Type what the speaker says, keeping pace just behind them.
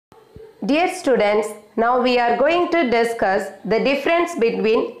Dear students, now we are going to discuss the difference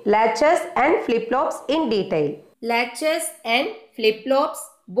between latches and flip-flops in detail. Latches and flip-flops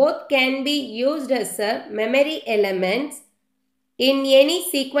both can be used as a memory elements in any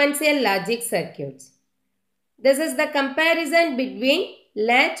sequential logic circuits. This is the comparison between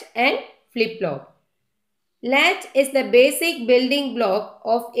latch and flip-flop. Latch is the basic building block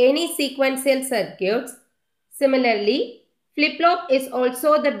of any sequential circuits. Similarly, flip-flop is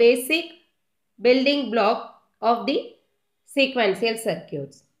also the basic building block of the sequential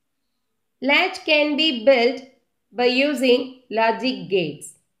circuits. Latch can be built by using logic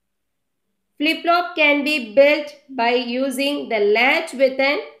gates. Flip-flop can be built by using the latch with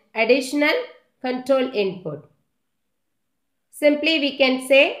an additional control input. Simply we can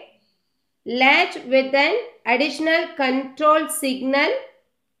say latch with an additional control signal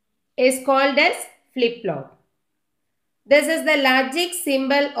is called as flip-flop. This is the logic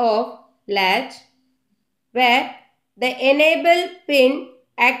symbol of latch where the enable pin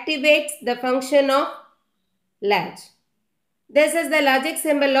activates the function of latch. This is the logic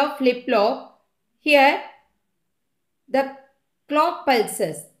symbol of flip-flop. Here the clock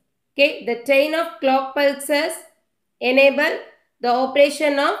pulses, the chain of clock pulses enable the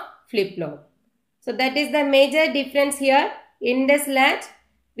operation of flip-flop. So that is the major difference here. In this latch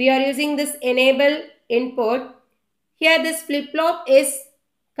we are using this enable input. Here this flip-flop is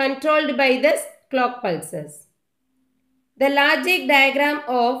controlled by this clock pulses. The logic diagram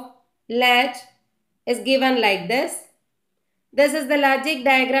of latch is given like this. This is the logic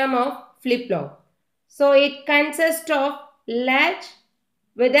diagram of flip-flop. So it consists of latch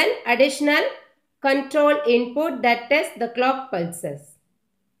with an additional control input, that is the clock pulses.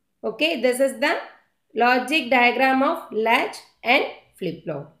 This is the logic diagram of latch and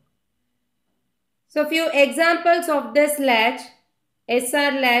flip-flop. So few examples of this latch: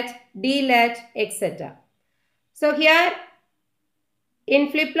 SR latch, D latch, etc. So here in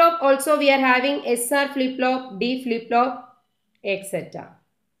flip-flop also we are having SR flip-flop, D flip-flop, etc.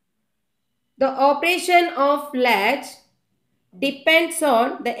 The operation of latch depends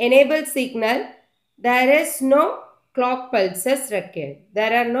on the enable signal. There is no clock pulses required.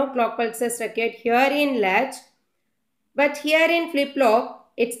 There are no clock pulses required here in latch, but here in flip-flop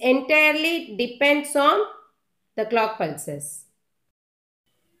it entirely depends on the clock pulses.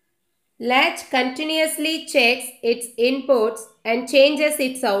 Latch continuously checks its inputs and changes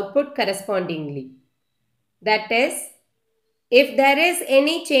its output correspondingly. That is, if there is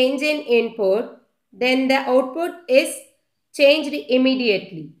any change in input, then the output is changed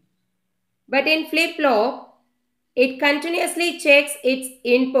immediately. But in flip-flop, it continuously checks its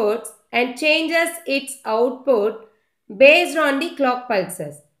inputs and changes its output based on the clock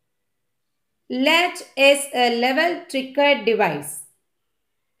pulses. Latch is a level triggered device.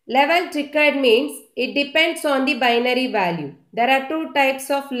 Level triggered means it depends on the binary value. There are two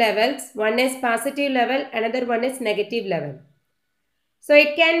types of levels. One is positive level, another one is negative level. So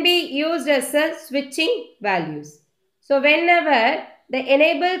it can be used as a switching values. So whenever the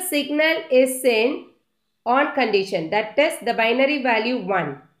enable signal is in on condition, that is the binary value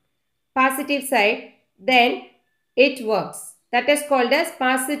 1, positive side, then it works. That is called as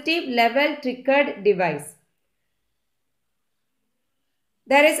positive level triggered device.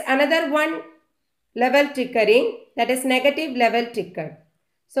 There is another one level triggering, that is negative level triggered.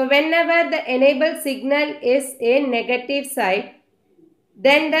 So whenever the enable signal is in negative side,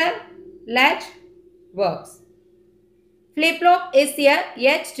 then the latch works. Flip-flop is a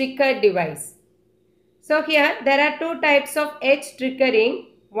edge triggered device. So here there are two types of edge triggering.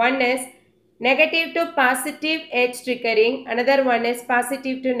 One is negative to positive edge triggering. Another one is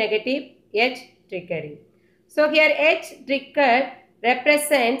positive to negative edge triggering. So here edge triggered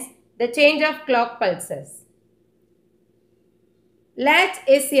represents the change of clock pulses. Latch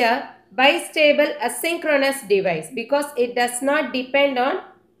is a bistable asynchronous device because it does not depend on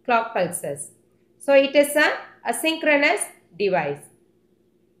clock pulses. So it is a asynchronous device.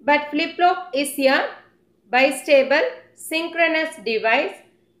 But flip-flop is a bistable synchronous device.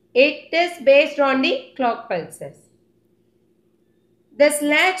 It is based on the clock pulses. This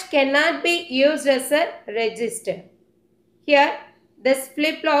latch cannot be used as a register. Here this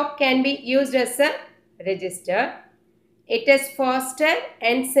flip-flop can be used as a register. It is faster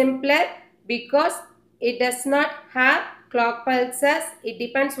and simpler because it does not have clock pulses. It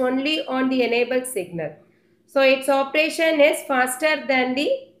depends only on the enabled signal. So its operation is faster than the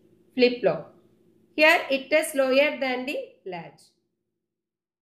flip-flop. Here it is slower than the latch.